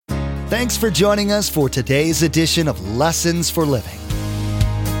Thanks for joining us for today's edition of Lessons for Living.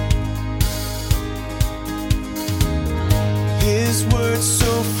 His word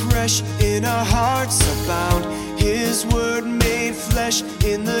so fresh in our hearts abound. His word made flesh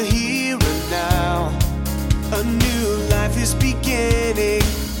in the here and now. A new life is beginning.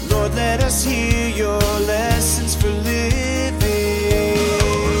 Lord, let us hear your lessons for living.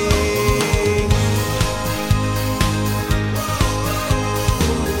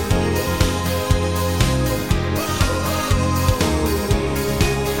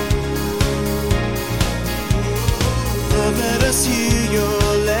 Lord, let us hear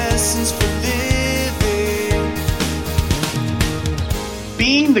your lessons for living.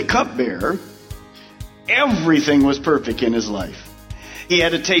 Being the cupbearer, everything was perfect in his life. He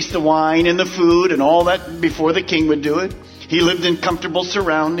had to taste the wine and the food and all that before the king would do it. He lived in comfortable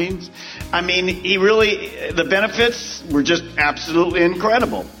surroundings. I mean, the benefits were just absolutely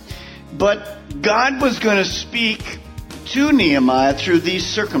incredible. But God was going to speak to Nehemiah through these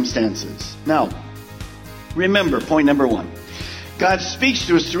circumstances. Now, remember, point number one. God speaks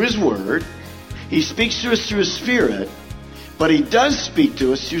to us through His Word. He speaks to us through His Spirit. But He does speak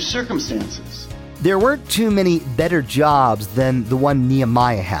to us through circumstances. There weren't too many better jobs than the one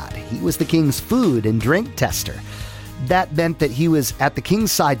Nehemiah had. He was the king's food and drink tester. That meant that he was at the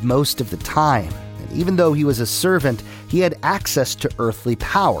king's side most of the time. And even though he was a servant, he had access to earthly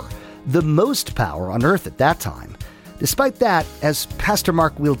power, the most power on earth at that time. Despite that, as Pastor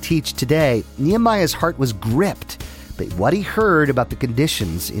Mark will teach today, Nehemiah's heart was gripped by what he heard about the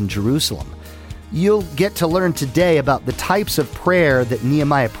conditions in Jerusalem. You'll get to learn today about the types of prayer that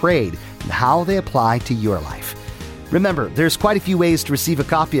Nehemiah prayed and how they apply to your life. Remember, there's quite a few ways to receive a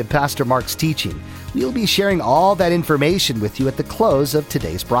copy of Pastor Mark's teaching. We'll be sharing all that information with you at the close of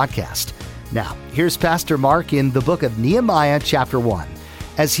today's broadcast. Now, here's Pastor Mark in the book of Nehemiah, chapter 1,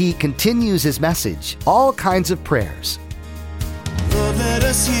 as he continues his message, All Kinds of Prayers. Lord, let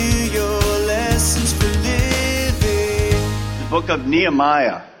us hear your lessons for living. The book of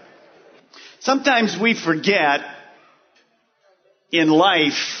Nehemiah. Sometimes we forget in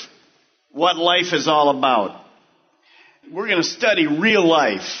life what life is all about. We're going to study real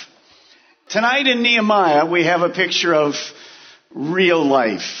life. Tonight in Nehemiah, we have a picture of real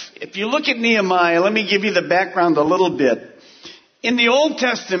life. If you look at Nehemiah, let me give you the background a little bit. In the Old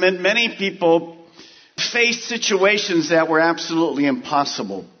Testament, many people faced situations that were absolutely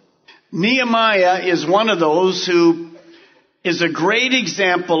impossible. Nehemiah is one of those who is a great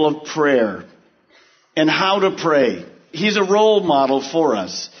example of prayer and how to pray. He's a role model for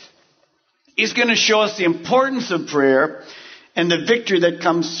us. He's going to show us the importance of prayer and the victory that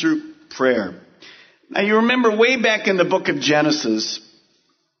comes through prayer. Now, you remember way back in the book of Genesis,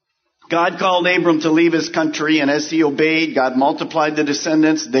 God called Abram to leave his country, and as he obeyed, God multiplied the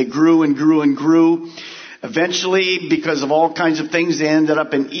descendants. They grew and grew and grew. Eventually, because of all kinds of things, they ended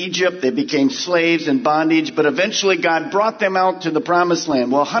up in Egypt. They became slaves in bondage, but eventually God brought them out to the promised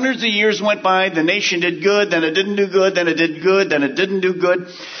land. Well, hundreds of years went by. The nation did good, then it didn't do good, then it did good, then it didn't do good.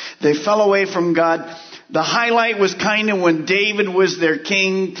 They fell away from God. The highlight was kind of when David was their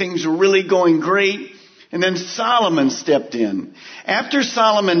king. Things were really going great. And then Solomon stepped in. After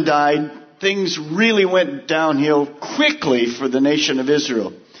Solomon died, things really went downhill quickly for the nation of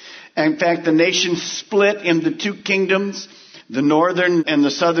Israel. In fact, the nation split into two kingdoms, the northern and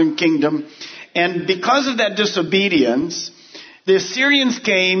the southern kingdom. And because of that disobedience, the Assyrians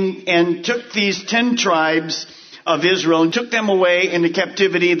came and took these 10 tribes of Israel and took them away into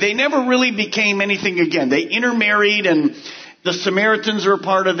captivity. They never really became anything again. They intermarried, and the Samaritans were a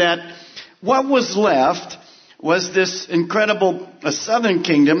part of that. What was left was this incredible southern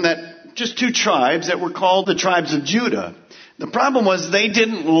kingdom, that just 2 tribes that were called the tribes of Judah. The problem was they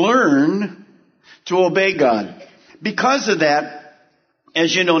didn't learn to obey God. Because of that,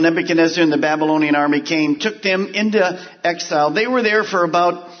 as you know, Nebuchadnezzar and the Babylonian army came, took them into exile. They were there for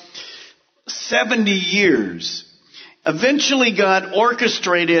about 70 years. Eventually, God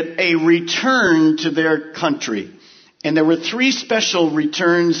orchestrated a return to their country. And there were 3 special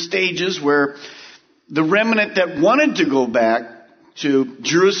return stages where the remnant that wanted to go back to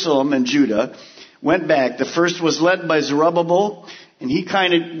Jerusalem and Judah went back. The first was led by Zerubbabel, and he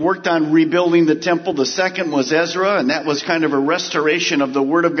kind of worked on rebuilding the temple. The second was Ezra, and that was kind of a restoration of the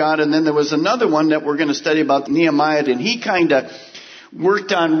Word of God. And then there was another one that we're going to study about, Nehemiah, and he kind of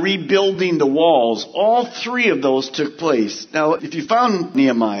worked on rebuilding the walls. All 3 of those took place. Now, if you found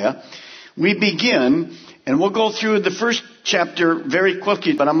Nehemiah, we begin, and we'll go through the first chapter very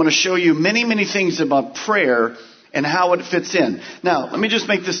quickly, but I'm going to show you many, many things about prayer and how it fits in. Now, let me just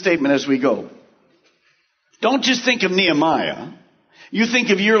make this statement as we go. Don't just think of Nehemiah. You think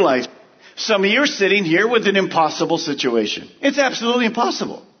of your life. Some of you are sitting here with an impossible situation. It's absolutely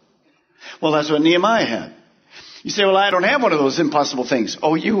impossible. Well, that's what Nehemiah had. You say, well, I don't have one of those impossible things.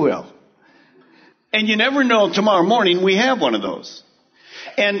 Oh, you will. And you never know, tomorrow morning we have one of those.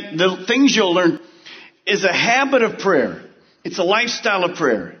 And the things you'll learn is a habit of prayer. It's a lifestyle of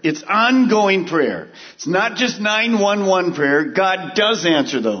prayer. It's ongoing prayer. It's not just 911 prayer. God does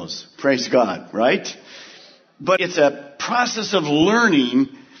answer those. Praise God, right? But it's a process of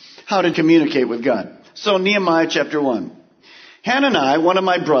learning how to communicate with God. So Nehemiah chapter 1. Hanani, one of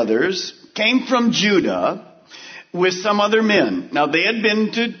my brothers, came from Judah with some other men. Now they had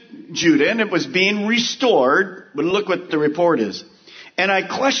been to Judah and it was being restored. But look what the report is. And I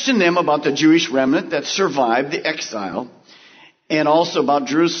questioned them about the Jewish remnant that survived the exile and also about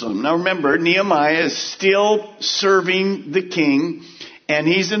Jerusalem. Now remember, Nehemiah is still serving the king and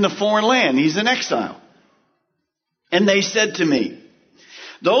he's in the foreign land. He's in exile. And they said to me,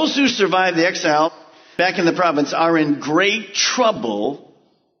 those who survived the exile back in the province are in great trouble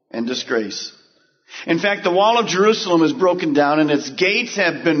and disgrace. In fact, the wall of Jerusalem is broken down and its gates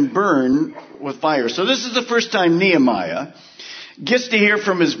have been burned with fire. So this is the first time Nehemiah gets to hear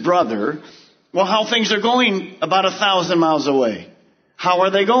from his brother, well, how things are going about 1,000 miles away. How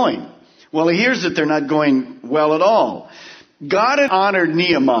are they going? Well, he hears that they're not going well at all. God had honored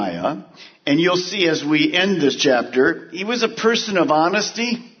Nehemiah, and you'll see as we end this chapter, he was a person of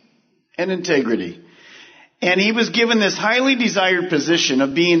honesty and integrity. And he was given this highly desired position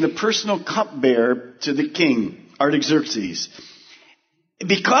of being the personal cupbearer to the king, Artaxerxes.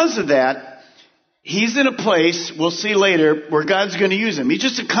 Because of that, he's in a place, we'll see later, where God's going to use him. He's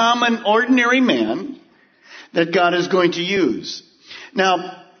just a common, ordinary man that God is going to use.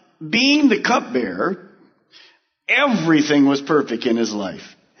 Now, being the cupbearer, everything was perfect in his life.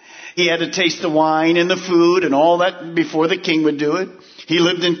 He had to taste the wine and the food and all that before the king would do it. He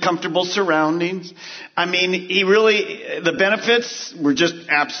lived in comfortable surroundings. I mean, the benefits were just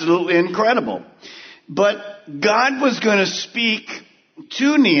absolutely incredible. But God was going to speak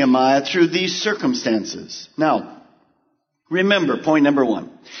to Nehemiah through these circumstances. Now, remember, point number 1.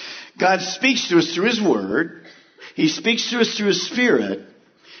 God speaks to us through His Word. He speaks to us through His Spirit.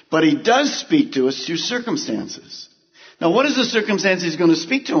 But He does speak to us through circumstances. Now, what is the circumstance He's going to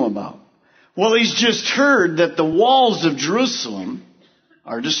speak to him about? Well, he's just heard that the walls of Jerusalem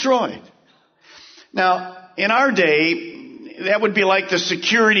are destroyed. Now, in our day, that would be like the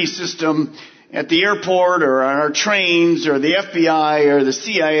security system at the airport or on our trains or the FBI or the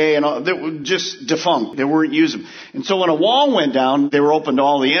CIA and all, that were just defunct. They weren't usable. And so when a wall went down, they were open to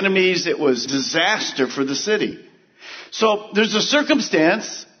all the enemies. It was disaster for the city. So there's a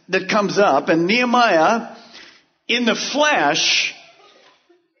circumstance that comes up, and Nehemiah, in the flesh,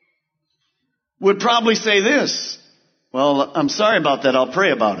 would probably say this, well, I'm sorry about that. I'll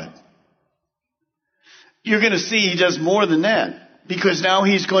pray about it. You're going to see he does more than that, because now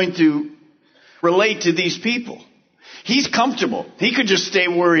he's going to relate to these people. He's comfortable. He could just stay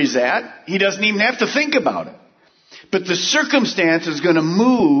where he's at. He doesn't even have to think about it. But the circumstance is going to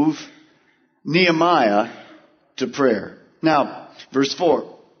move Nehemiah to prayer. Now, verse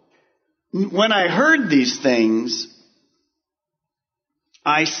 4. When I heard these things,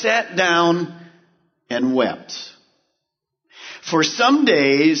 I sat down and wept. For some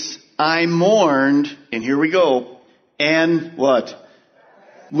days I mourned, and here we go, and what?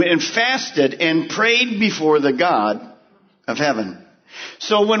 And fasted and prayed before the God of heaven.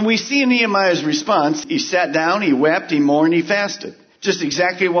 So when we see Nehemiah's response, he sat down, he wept, he mourned, he fasted. Just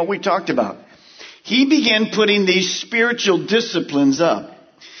exactly what we talked about. He began putting these spiritual disciplines up.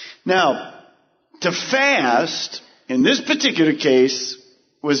 Now, to fast, in this particular case,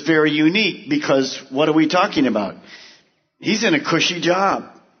 was very unique, because what are we talking about? He's in a cushy job.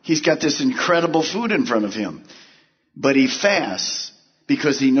 He's got this incredible food in front of him. But he fasts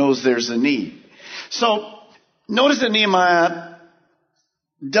because he knows there's a need. So, notice that Nehemiah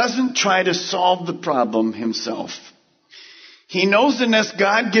doesn't try to solve the problem himself. He knows that unless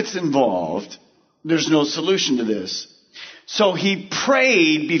God gets involved, there's no solution to this. So he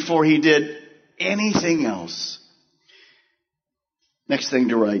prayed before he did anything else. Next thing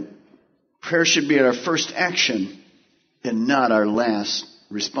to write. Prayer should be our first action and not our last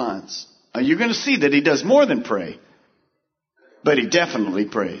response. Now you're going to see that he does more than pray. But he definitely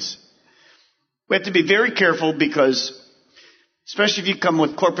prays. We have to be very careful, because especially if you come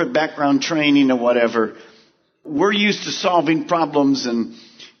with corporate background training or whatever, we're used to solving problems. And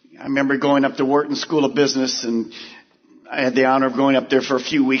I remember going up to Wharton School of Business, and I had the honor of going up there for a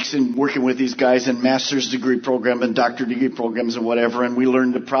few weeks and working with these guys in master's degree program and doctorate degree programs and whatever. And we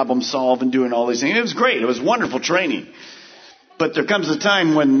learned to problem solve and doing all these things. It was great. It was wonderful training. But there comes a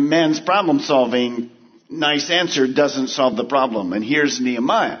time when man's problem solving, nice answer doesn't solve the problem. And here's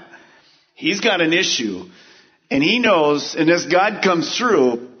Nehemiah. He's got an issue. And he knows, and as God comes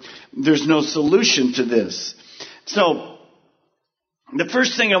through, there's no solution to this. So, the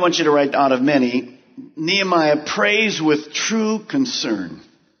first thing I want you to write out of many, Nehemiah prays with true concern.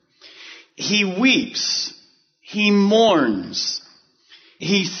 He weeps. He mourns.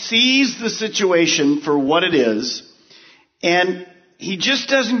 He sees the situation for what it is. And he just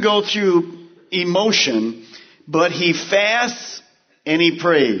doesn't go through emotion, but he fasts and he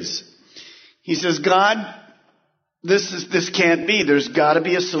prays. He says, God, this can't be. There's got to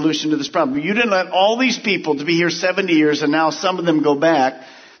be a solution to this problem. You didn't let all these people to be here 70 years and now some of them go back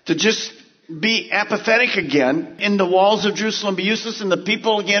to just be apathetic again, in the walls of Jerusalem be useless, and the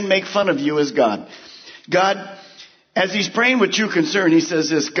people again make fun of you as God. God, as he's praying with true concern, he says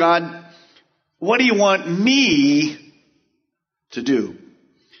this, God, what do you want me to do?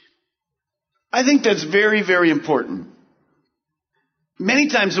 I think that's very, very important. Many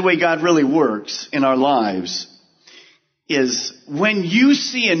times the way God really works in our lives is when you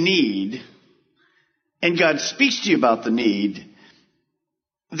see a need and God speaks to you about the need,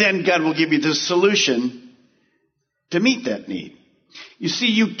 then God will give you the solution to meet that need. You see,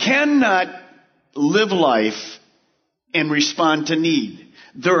 you cannot live life and respond to need.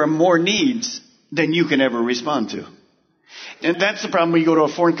 There are more needs than you can ever respond to. And that's the problem when you go to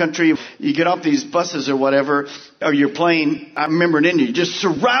a foreign country, you get off these buses or whatever, or you're playing, I remember in India, just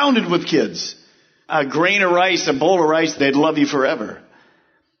surrounded with kids. A grain of rice, a bowl of rice, they'd love you forever.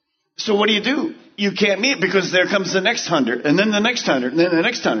 So what do? You can't meet it because there comes the next 100, and then the next 100, and then the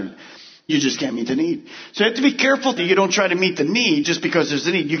next 100. You just can't meet the need. So you have to be careful that you don't try to meet the need just because there's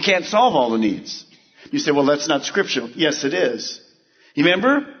a need. You can't solve all the needs. You say, well, that's not scriptural. Yes, it is. You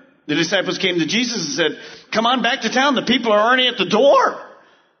remember? The disciples came to Jesus and said, come on back to town. The people are already at the door.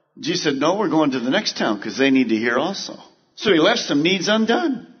 Jesus said, no, we're going to the next town because they need to hear also. So he left some needs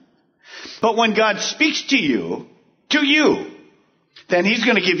undone. But when God speaks to you, then he's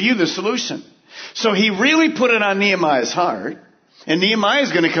going to give you the solution. So he really put it on Nehemiah's heart. And Nehemiah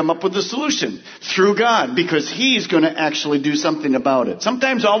is going to come up with the solution through God because he's going to actually do something about it.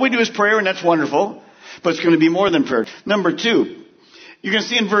 Sometimes all we do is prayer, and that's wonderful. But it's going to be more than prayer. Number 2, you're going to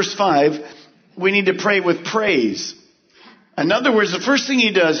see in verse 5, we need to pray with praise. In other words, the first thing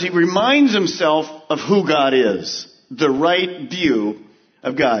he does, he reminds himself of who God is. The right view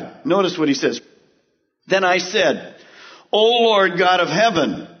of God. Notice what he says. Then I said, O Lord God of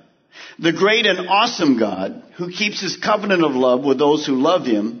heaven, the great and awesome God who keeps his covenant of love with those who love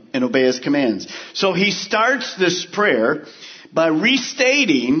him and obey his commands. So he starts this prayer by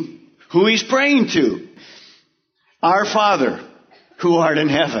restating who he's praying to. Our Father, who art in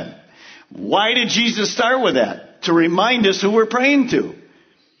heaven. Why did Jesus start with that? To remind us who we're praying to.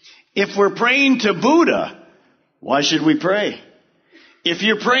 If we're praying to Buddha, why should we pray? If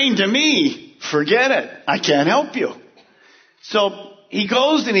you're praying to me, forget it. I can't help you. So he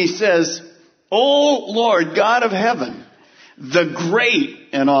goes and he says, O Lord, God of heaven, the great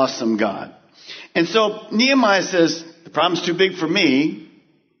and awesome God. And so Nehemiah says, the problem's too big for me.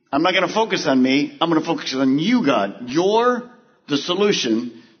 I'm not going to focus on me. I'm going to focus on you, God. You're the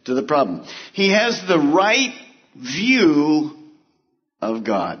solution to the problem. He has the right view of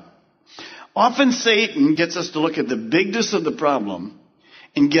God. Often Satan gets us to look at the bigness of the problem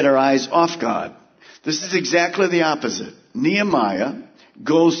and get our eyes off God. This is exactly the opposite. Nehemiah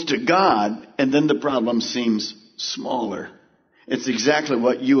goes to God, and then the problem seems smaller. It's exactly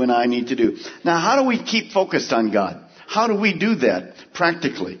what you and I need to do. Now, how do we keep focused on God? How do we do that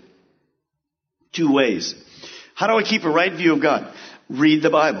practically? 2 ways. How do I keep a right view of God? Read the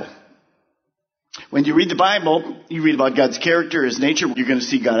Bible. When you read the Bible, you read about God's character, his nature, you're going to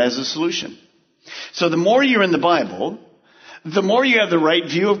see God as a solution. So the more you're in the Bible, the more you have the right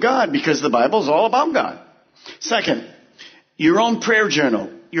view of God, because the Bible is all about God. Second, your own prayer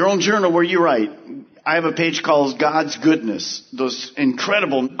journal, your own journal where you write. I have a page called God's Goodness, those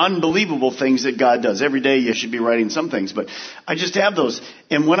incredible, unbelievable things that God does. Every day you should be writing some things, but I just have those.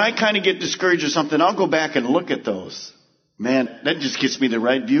 And when I kind of get discouraged or something, I'll go back and look at those. Man, that just gets me the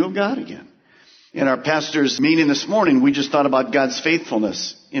right view of God again. In our pastor's meeting this morning, we just thought about God's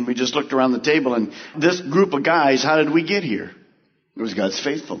faithfulness. And we just looked around the table, and this group of guys, how did we get here? It was God's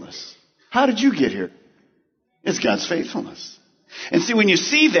faithfulness. How did you get here? It's God's faithfulness. And see, when you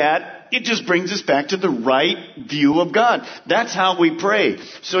see that, it just brings us back to the right view of God. That's how we pray.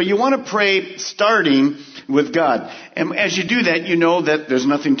 So you want to pray starting with God. And as you do that, you know that there's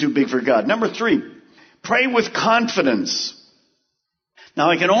nothing too big for God. Number 3, pray with confidence. Now,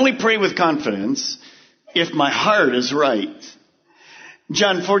 I can only pray with confidence if my heart is right.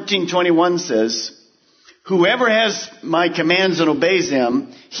 John 14:21 says, whoever has my commands and obeys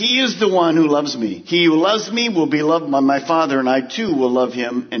them, he is the one who loves me. He who loves me will be loved by my Father, and I too will love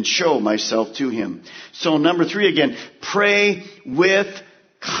him and show myself to him. So number 3 again, pray with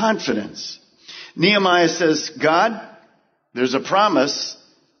confidence. Nehemiah says, God, there's a promise,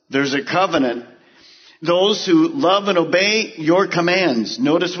 there's a covenant. Those who love and obey your commands.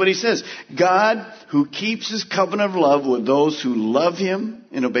 Notice what he says. God who keeps his covenant of love with those who love him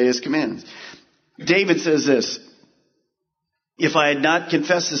and obey his commands. David says this, if I had not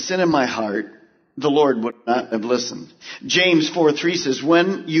confessed the sin in my heart, the Lord would not have listened. James 4:3 says,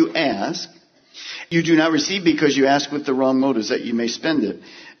 when you ask, you do not receive because you ask with the wrong motives, that you may spend it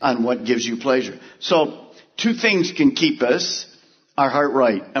on what gives you pleasure. So 2 things can keep us, our heart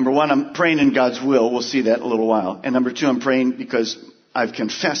right. Number 1, I'm praying in God's will. We'll see that in a little while. And number 2, I'm praying because I've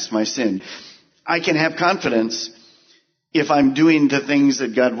confessed my sin. I can have confidence if I'm doing the things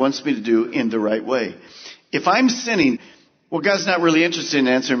that God wants me to do in the right way. If I'm sinning, well, God's not really interested in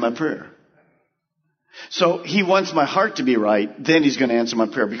answering my prayer. So he wants my heart to be right, then he's going to answer my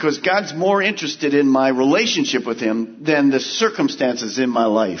prayer. Because God's more interested in my relationship with him than the circumstances in my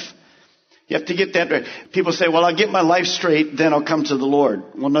life. You have to get that right. People say, well, I'll get my life straight, then I'll come to the Lord.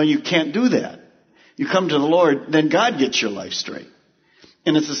 Well, no, you can't do that. You come to the Lord, then God gets your life straight.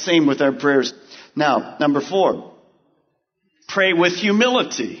 And it's the same with our prayers. Now, number 4, pray with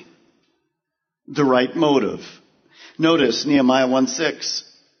humility, the right motive. Notice Nehemiah 1:6.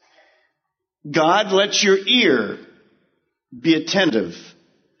 God, let your ear be attentive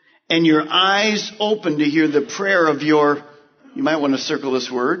and your eyes open to hear the prayer of your, you might want to circle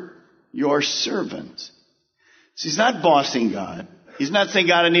this word, your servant. So he's not bossing God. He's not saying,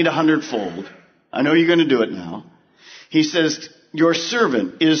 God, I need 100-fold. I know you're going to do it now. He says, your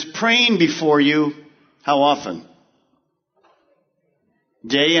servant is praying before you how often?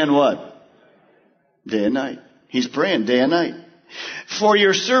 Day and what? Day and night. He's praying day and night. For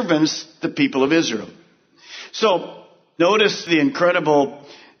your servants, the people of Israel. So, notice the incredible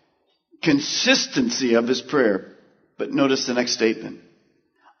consistency of his prayer. But notice the next statement.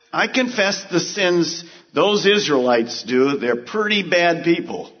 I confess the sins those Israelites do. They're pretty bad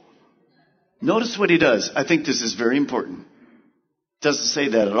people. Notice what he does. I think this is very important. It doesn't say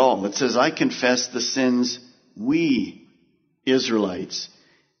that at all. It says, I confess the sins we Israelites,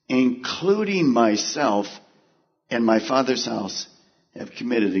 including myself and my father's house, have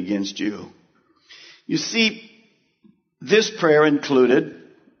committed against you. You see, this prayer included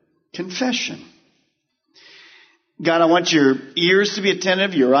confession. God, I want your ears to be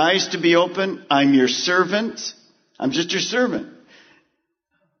attentive, your eyes to be open. I'm your servant. I'm just your servant.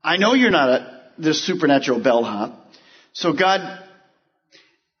 I know you're not this supernatural bellhop. So God,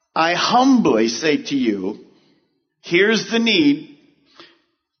 I humbly say to you, here's the need.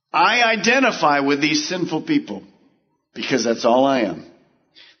 I identify with these sinful people because that's all I am.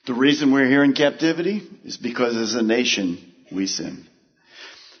 The reason we're here in captivity is because as a nation we sinned.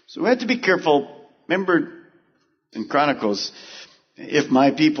 So we have to be careful. Remember in Chronicles, if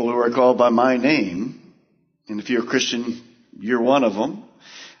my people who are called by my name, and if you're a Christian, you're one of them,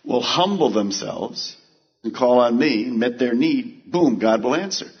 will humble themselves and call on me and admit their need, boom, God will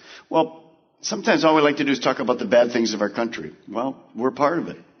answer. Well, sometimes all we like to do is talk about the bad things of our country. Well, we're part of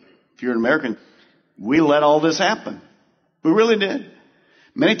it. If you're an American, we let all this happen. We really did.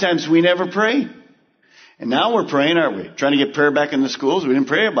 Many times we never prayed. And now we're praying, aren't we? Trying to get prayer back in the schools. We didn't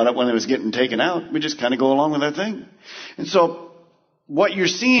pray about it when it was getting taken out. We just kind of go along with our thing. And so what you're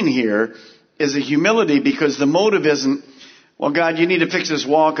seeing here is a humility because the motive isn't, well, God, you need to fix this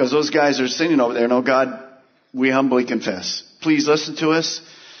wall because those guys are sinning over there. No, God, we humbly confess. Please listen to us.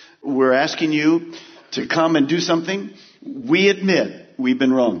 We're asking you to come and do something. We admit we've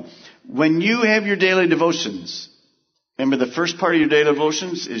been wrong. When you have your daily devotions, remember the first part of your daily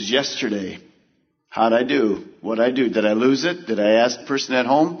devotions is yesterday. How'd I do? What'd I do? Did I lose it? Did I ask the person at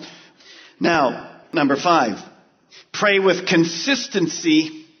home? Now, number 5, pray with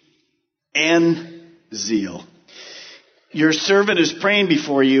consistency and zeal. Your servant is praying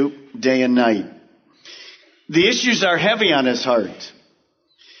before you day and night. The issues are heavy on his heart.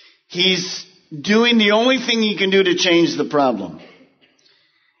 He's doing the only thing he can do to change the problem.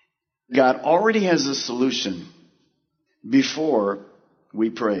 God already has a solution before we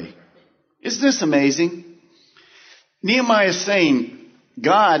pray. Isn't this amazing? Nehemiah is saying,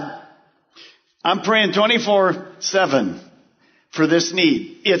 God, I'm praying 24/7 for this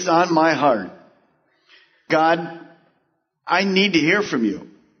need. It's on my heart. God, I need to hear from you.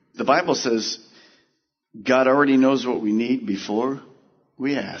 The Bible says God already knows what we need before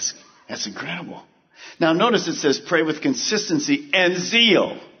we ask. That's incredible. Now notice it says pray with consistency and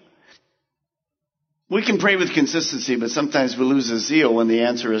zeal. We can pray with consistency, but sometimes we lose the zeal when the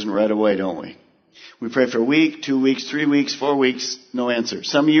answer isn't right away, don't we? We pray for a week, 2 weeks, 3 weeks, 4 weeks, no answer.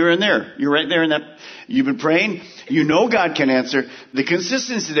 Some of you are in there. You're right there in that. You've been praying. You know God can answer. The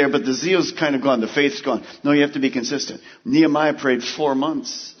consistency there, but the zeal's kind of gone. The faith's gone. No, you have to be consistent. Nehemiah prayed 4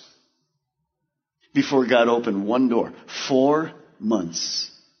 months before God opened one door. 4 months.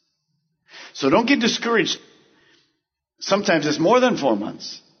 So don't get discouraged. Sometimes it's more than 4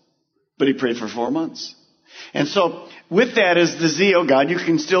 months. But he prayed for 4 months. And so with that is the zeal. God, you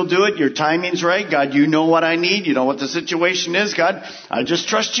can still do it. Your timing's right. God, you know what I need. You know what the situation is. God, I just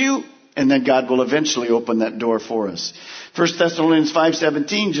trust you. And then God will eventually open that door for us. 1 Thessalonians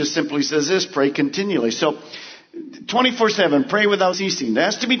 5:17 just simply says this, pray continually. So 24/7, pray without ceasing. There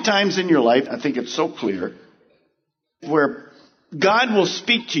has to be times in your life, I think it's so clear, where God will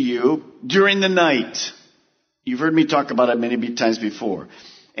speak to you during the night. You've heard me talk about it many times before.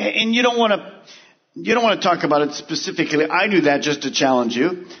 And you don't want to talk about it specifically. I do that just to challenge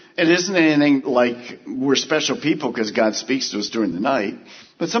you. It isn't anything like we're special people because God speaks to us during the night.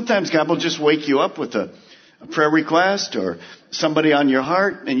 But sometimes God will just wake you up with a prayer request or somebody on your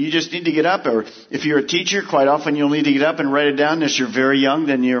heart and you just need to get up. Or if you're a teacher, quite often you'll need to get up and write it down. If you're very young,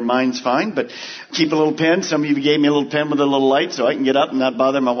 then your mind's fine. But keep a little pen. Some of you gave me a little pen with a little light so I can get up and not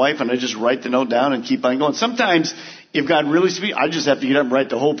bother my wife and I just write the note down and keep on going. Sometimes if God really speaks, I just have to get up and write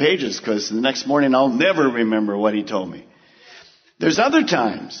the whole pages because the next morning I'll never remember what he told me. There's other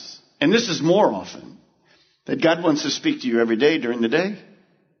times, and this is more often, that God wants to speak to you every day during the day.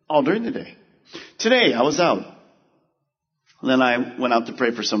 All during the day. Today, I was out. Then I went out to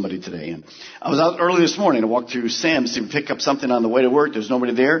pray for somebody today. And I was out early this morning. I walked through Sam's to pick up something on the way to work. There's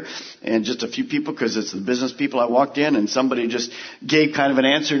nobody there. And just a few people because it's the business people. I walked in and somebody just gave kind of an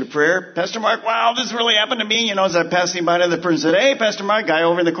answer to prayer. Pastor Mark, wow, this really happened to me. You know, as I passed by another person said, hey, Pastor Mark. Guy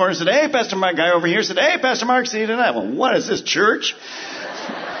over in the corner said, hey, Pastor Mark. Guy over here said, hey, Pastor Mark. See you tonight. Well, what is this, church?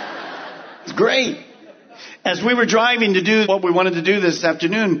 It's great. As we were driving to do what we wanted to do this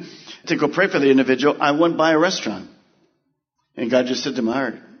afternoon, to go pray for the individual, I went by a restaurant. And God just said to my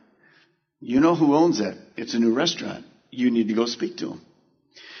heart, you know who owns that? It's a new restaurant. You need to go speak to him.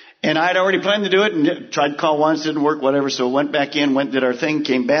 And I had already planned to do it and tried to call once, didn't work, whatever. So went back in, did our thing,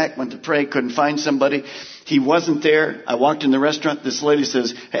 came back, went to pray, couldn't find somebody. He wasn't there. I walked in the restaurant. This lady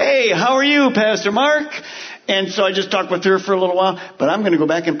says, hey, how are you, Pastor Mark? And so I just talked with her for a little while, but I'm going to go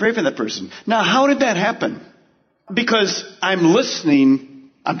back and pray for that person. Now, how did that happen? Because I'm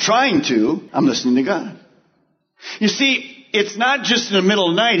listening, I'm listening to God. You see, it's not just in the middle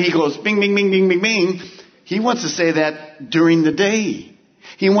of the night. He goes, bing, bing, bing, bing, bing, bing. He wants to say that during the day.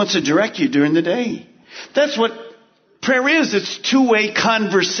 He wants to direct you during the day. That's what prayer is. It's two-way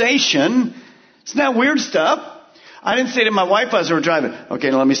conversation. It's not weird stuff. I didn't say to my wife as we were driving,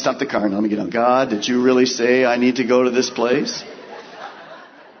 okay, now let me stop the car and let me get on. God, did you really say I need to go to this place?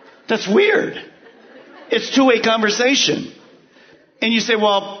 That's weird. It's two-way conversation. And you say,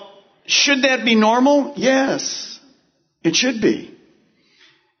 well, should that be normal? Yes. It should be.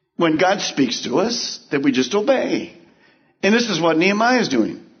 When God speaks to us, that we just obey. And this is what Nehemiah is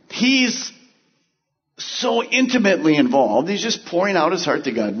doing. He's so intimately involved. He's just pouring out his heart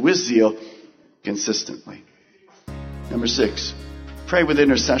to God with zeal consistently. Number 6, pray with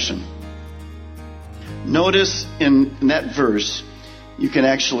intercession. Notice in that verse, you can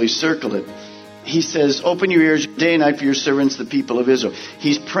actually circle it. He says, open your ears day and night for your servants, the people of Israel.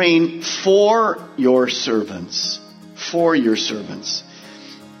 He's praying for your servants. For your servants.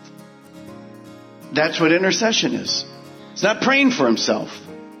 That's what intercession is. He's not praying for himself.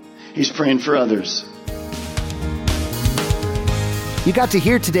 He's praying for others. You got to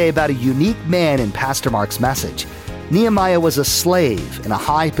hear today about a unique man in Pastor Mark's message. Nehemiah was a slave in a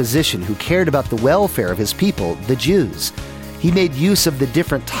high position who cared about the welfare of his people, the Jews. He made use of the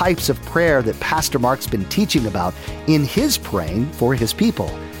different types of prayer that Pastor Mark's been teaching about in his praying for his people.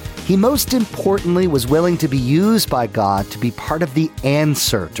 He most importantly was willing to be used by God to be part of the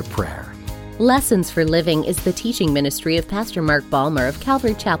answer to prayer. Lessons for Living is the teaching ministry of Pastor Mark Balmer of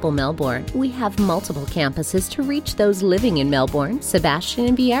Calvary Chapel, Melbourne. We have multiple campuses to reach those living in Melbourne, Sebastian,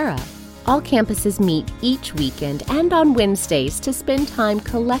 and Viera. All campuses meet each weekend and on Wednesdays to spend time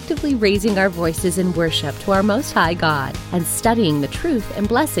collectively raising our voices in worship to our Most High God and studying the truth and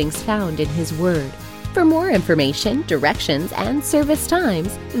blessings found in His Word. For more information, directions, and service times,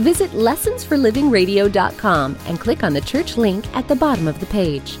 visit lessonsforlivingradio.com and click on the church link at the bottom of the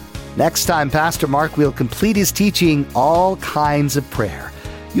page. Next time, Pastor Mark will complete his teaching, All Kinds of Prayer.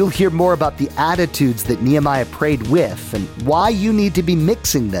 You'll hear more about the attitudes that Nehemiah prayed with and why you need to be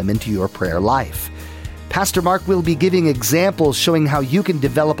mixing them into your prayer life. Pastor Mark will be giving examples showing how you can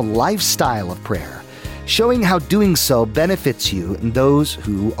develop a lifestyle of prayer, showing how doing so benefits you and those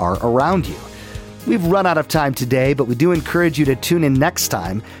who are around you. We've run out of time today, but we do encourage you to tune in next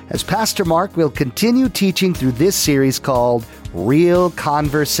time as Pastor Mark will continue teaching through this series called Real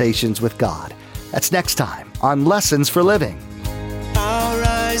Conversations with God. That's next time on Lessons for Living. Our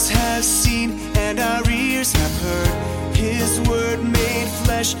eyes have seen